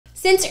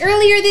Since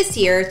earlier this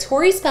year,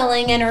 Tori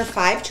Spelling and her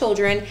 5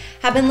 children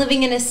have been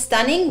living in a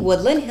stunning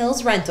Woodland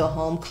Hills rental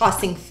home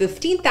costing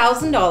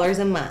 $15,000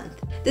 a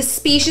month. The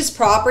spacious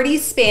property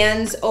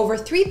spans over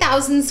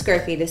 3,000 square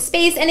feet of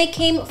space, and it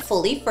came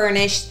fully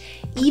furnished,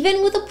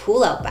 even with a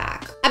pool out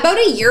back. About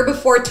a year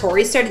before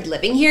Tori started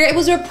living here, it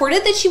was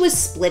reported that she was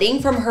splitting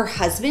from her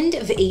husband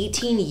of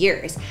 18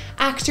 years,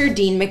 actor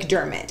Dean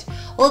McDermott,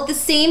 while at the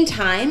same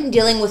time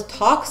dealing with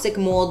toxic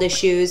mold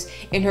issues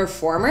in her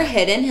former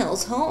Hidden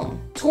Hills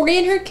home. Tori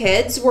and her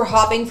kids were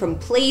hopping from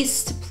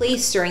place to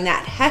place during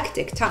that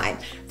hectic time,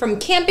 from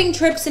camping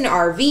trips in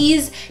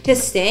RVs to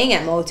staying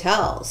at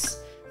motels.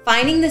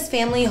 Finding this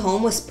family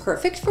home was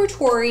perfect for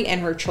Tori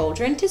and her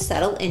children to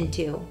settle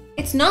into.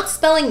 It's not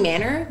Spelling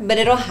Manor, but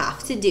it'll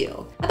have to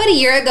do. About a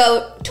year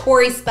ago,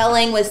 Tori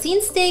Spelling was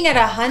seen staying at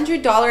a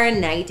 $100 a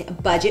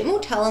night budget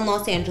motel in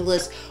Los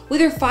Angeles with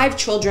her 5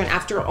 children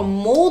after a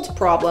mold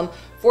problem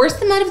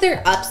forced them out of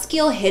their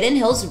upscale Hidden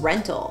Hills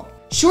rental.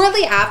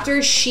 Shortly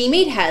after, she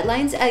made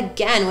headlines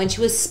again when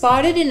she was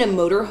spotted in a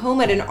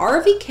motorhome at an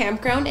RV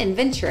campground in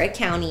Ventura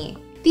County.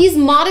 These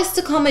modest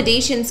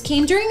accommodations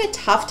came during a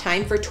tough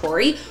time for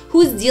Tori, who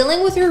was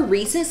dealing with her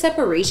recent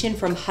separation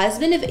from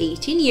husband of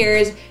 18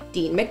 years,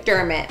 Dean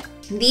McDermott.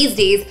 These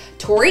days,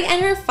 Tori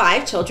and her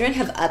 5 children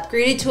have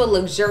upgraded to a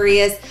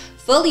luxurious,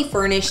 fully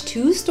furnished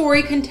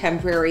 2-story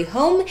contemporary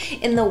home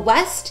in the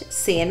West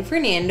San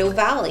Fernando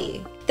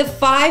Valley. The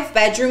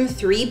 5-bedroom,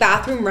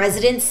 3-bathroom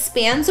residence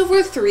spans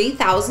over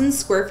 3,000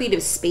 square feet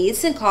of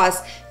space and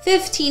costs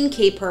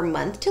 $15,000 per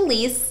month to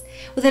lease,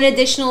 with an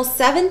additional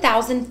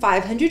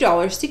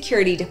 $7,500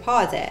 security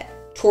deposit.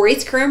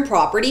 Tori's current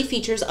property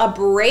features a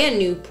brand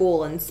new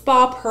pool and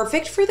spa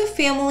perfect for the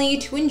family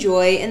to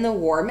enjoy in the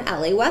warm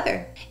LA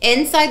weather.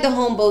 Inside the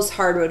home boasts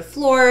hardwood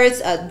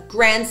floors, a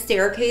grand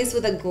staircase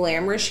with a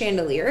glamorous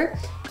chandelier,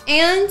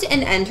 and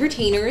an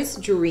entertainer's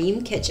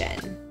dream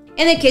kitchen.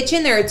 In the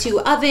kitchen, there are 2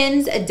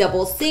 ovens,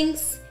 double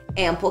sinks,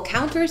 ample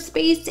counter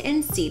space,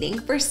 and seating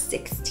for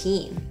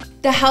 16.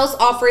 The house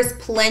offers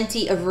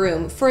plenty of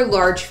room for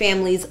large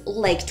families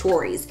like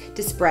Tori's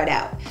to spread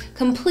out,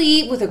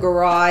 complete with a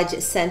garage,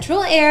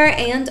 central air,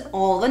 and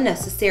all the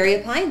necessary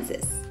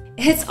appliances.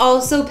 It's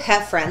also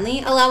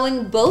pet-friendly,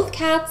 allowing both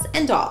cats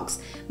and dogs,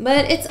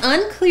 but it's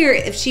unclear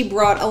if she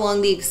brought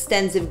along the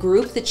extensive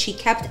group that she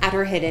kept at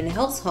her Hidden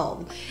Hills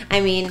home.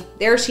 I mean,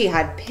 there she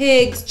had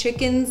pigs,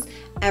 chickens,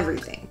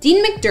 everything.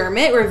 Dean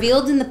McDermott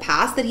revealed in the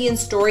past that he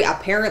and Tori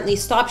apparently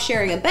stopped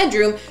sharing a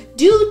bedroom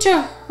due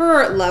to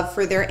her love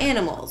for their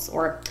animals,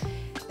 or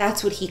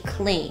that's what he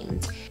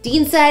claimed.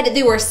 Dean said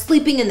they were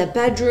sleeping in the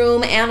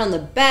bedroom and on the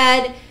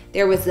bed.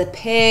 There was a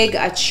pig,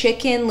 a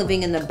chicken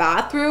living in the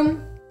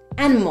bathroom,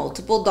 and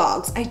multiple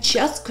dogs. I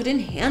just couldn't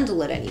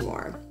handle it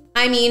anymore.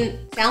 I mean,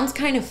 sounds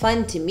kind of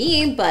fun to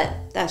me, but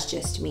that's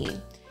just me.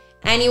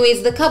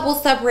 Anyways, the couple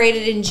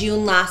separated in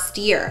June last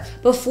year.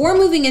 Before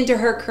moving into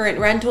her current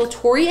rental,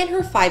 Tori and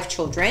her 5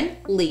 children,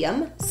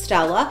 Liam,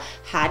 Stella,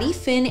 Hattie,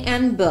 Finn,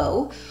 and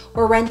Bo,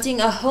 were renting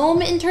a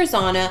home in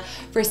Tarzana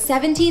for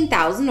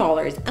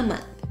 $17,000 a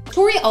month.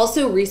 Tori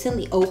also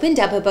recently opened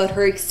up about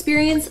her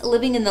experience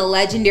living in the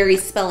legendary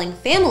Spelling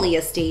family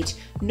estate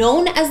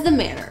known as the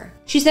Manor.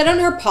 She said on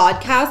her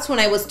podcast, "When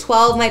I was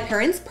 12, my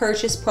parents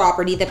purchased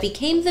property that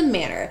became the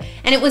Manor,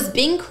 and it was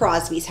Bing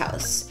Crosby's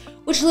house."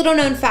 Which, little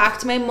known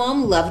fact, my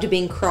mom loved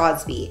Bing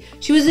Crosby.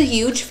 She was a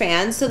huge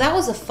fan, so that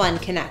was a fun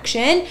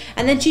connection,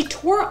 and then she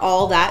tore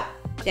all that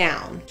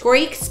down.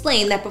 Tori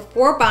explained that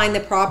before buying the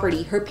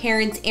property, her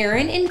parents,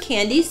 Aaron and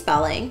Candy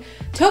Spelling,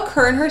 took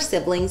her and her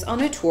siblings on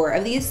a tour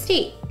of the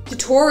estate. To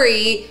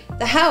Tori,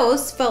 the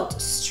house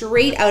felt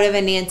straight out of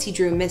a Nancy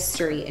Drew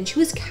mystery, and she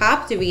was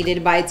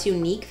captivated by its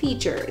unique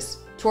features.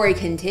 Tori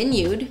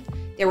continued,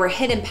 "There were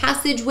hidden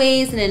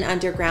passageways and an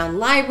underground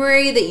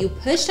library that you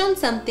pushed on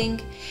something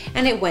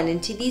and it went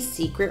into these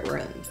secret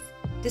rooms."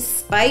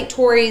 Despite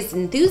Tori's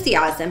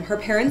enthusiasm, her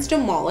parents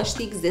demolished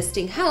the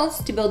existing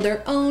house to build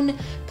their own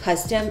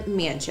custom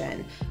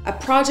mansion, a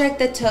project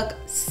that took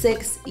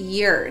 6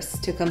 years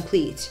to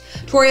complete.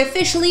 Tori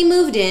officially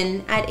moved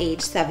in at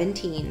age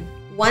 17.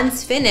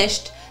 Once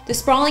finished, the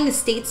sprawling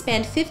estate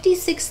spanned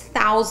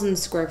 56,000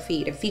 square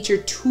feet. It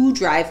featured 2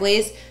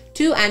 driveways,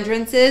 2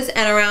 entrances,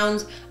 and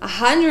around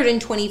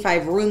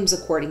 125 rooms,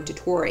 according to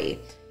Tori.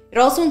 It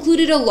also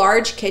included a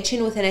large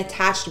kitchen with an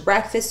attached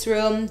breakfast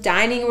room,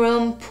 dining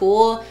room,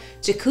 pool,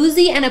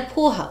 jacuzzi, and a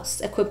pool house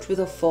equipped with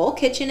a full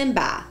kitchen and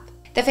bath.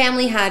 The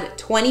family had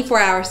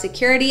 24-hour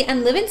security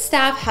and live-in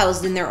staff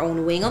housed in their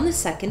own wing on the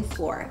 2nd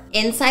floor.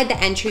 Inside, the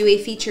entryway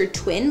featured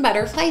twin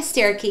butterfly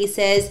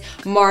staircases,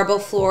 marble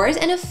floors,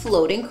 and a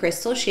floating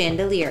crystal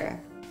chandelier.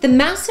 The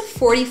massive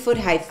 40-foot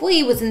high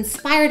foyer was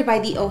inspired by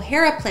the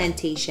O'Hara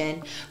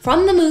plantation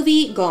from the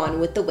movie Gone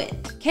with the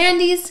Wind,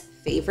 Candy's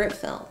favorite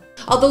film.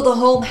 Although the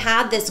home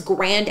had this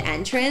grand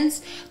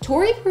entrance,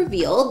 Tori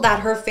revealed that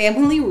her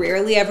family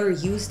rarely ever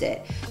used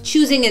it,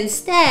 choosing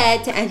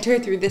instead to enter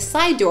through the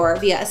side door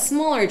via a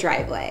smaller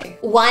driveway.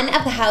 One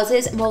of the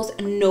house's most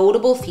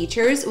notable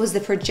features was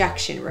the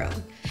projection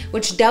room,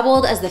 which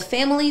doubled as the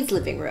family's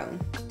living room.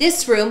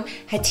 This room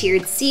had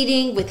tiered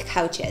seating with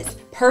couches,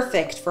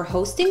 perfect for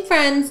hosting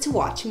friends to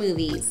watch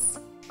movies.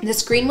 The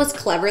screen was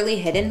cleverly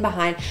hidden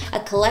behind a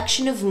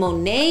collection of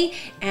Monet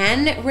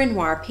and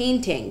Renoir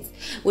paintings,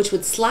 which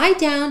would slide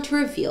down to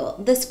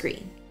reveal the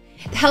screen.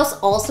 The house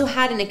also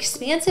had an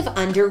expansive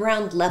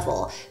underground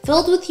level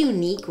filled with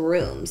unique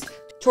rooms.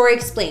 Tori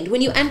explained,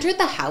 when you entered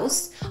the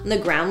house, on the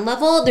ground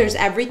level, there's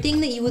everything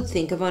that you would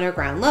think of on a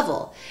ground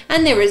level.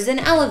 And there is an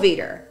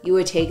elevator. You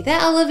would take the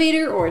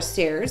elevator or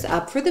stairs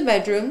up for the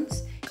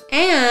bedrooms,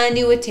 and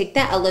you would take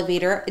the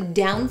elevator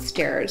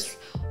downstairs,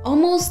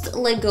 almost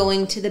like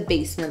going to the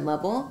basement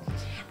level.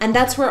 And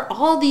that's where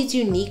all these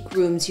unique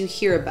rooms you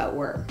hear about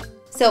were.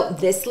 So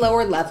this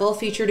lower level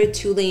featured a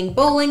 2-lane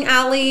bowling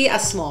alley, a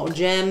small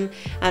gym,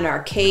 an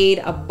arcade,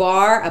 a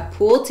bar, a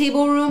pool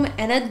table room,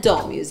 and a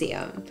doll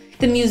museum.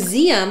 The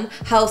museum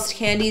housed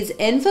Candy's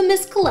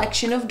infamous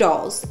collection of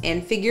dolls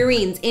and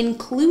figurines,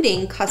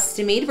 including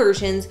custom-made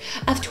versions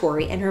of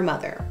Tori and her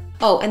mother.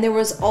 Oh, and there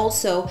was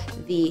also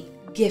the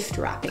gift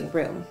wrapping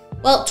room.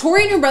 Well,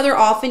 Tori and her brother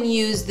often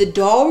used the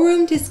doll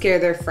room to scare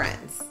their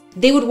friends.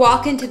 They would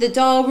walk into the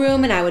doll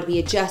room and I would be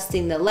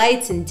adjusting the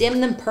lights and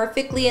dim them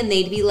perfectly, and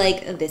they'd be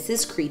like, "This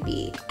is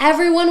creepy."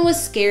 Everyone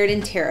was scared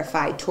and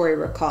terrified, Tori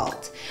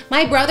recalled.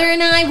 My brother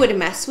and I would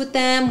mess with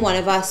them. One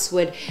of us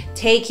would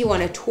take you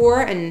on a tour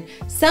and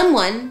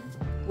someone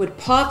would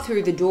pop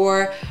through the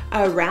door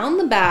around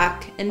the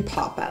back and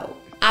pop out.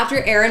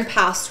 After Aaron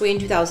passed away in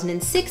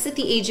 2006 at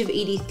the age of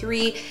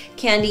 83,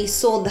 Candy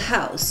sold the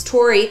house.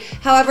 Tori,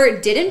 however,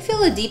 didn't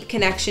feel a deep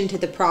connection to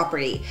the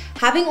property,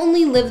 having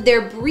only lived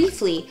there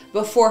briefly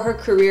before her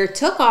career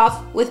took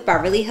off with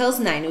Beverly Hills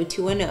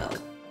 90210.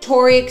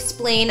 Tori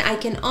explained, "I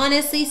can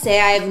honestly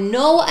say I have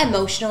no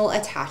emotional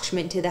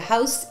attachment to the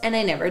house, and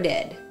I never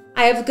did.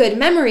 I have good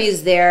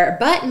memories there,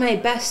 but my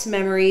best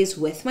memories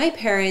with my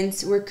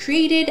parents were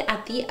created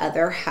at the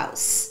other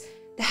house.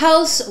 The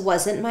house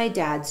wasn't my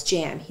dad's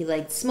jam. He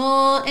liked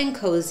small and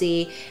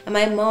cozy, and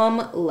my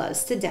mom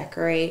loves to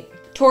decorate."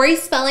 Tori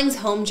Spelling's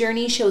home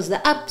journey shows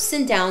the ups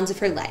and downs of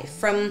her life,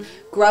 from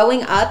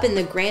growing up in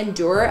the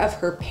grandeur of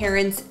her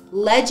parents'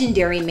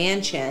 legendary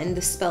mansion,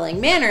 the Spelling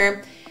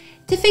Manor,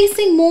 to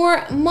facing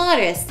more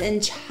modest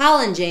and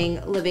challenging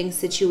living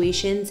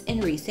situations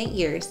in recent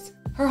years.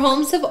 Her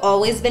homes have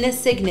always been a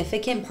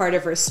significant part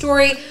of her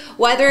story,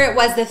 whether it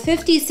was the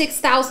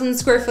 56,000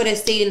 square foot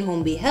estate in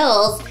Woodland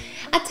Hills,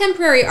 a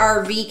temporary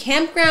RV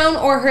campground,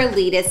 or her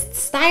latest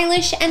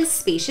stylish and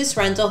spacious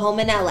rental home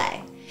in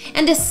LA.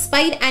 And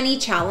despite any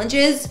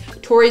challenges,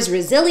 Tori's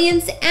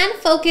resilience and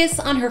focus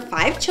on her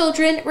 5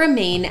 children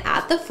remain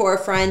at the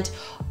forefront,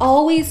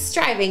 always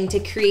striving to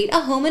create a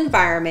home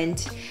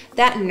environment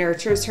that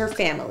nurtures her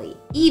family,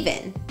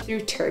 even through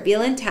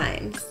turbulent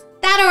times.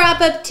 That'll wrap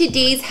up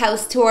today's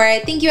house tour.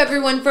 Thank you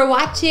everyone for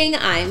watching.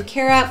 I'm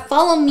Kara.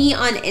 Follow me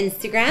on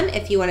Instagram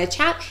if you want to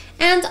chat,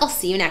 and I'll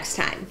see you next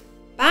time.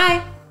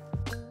 Bye.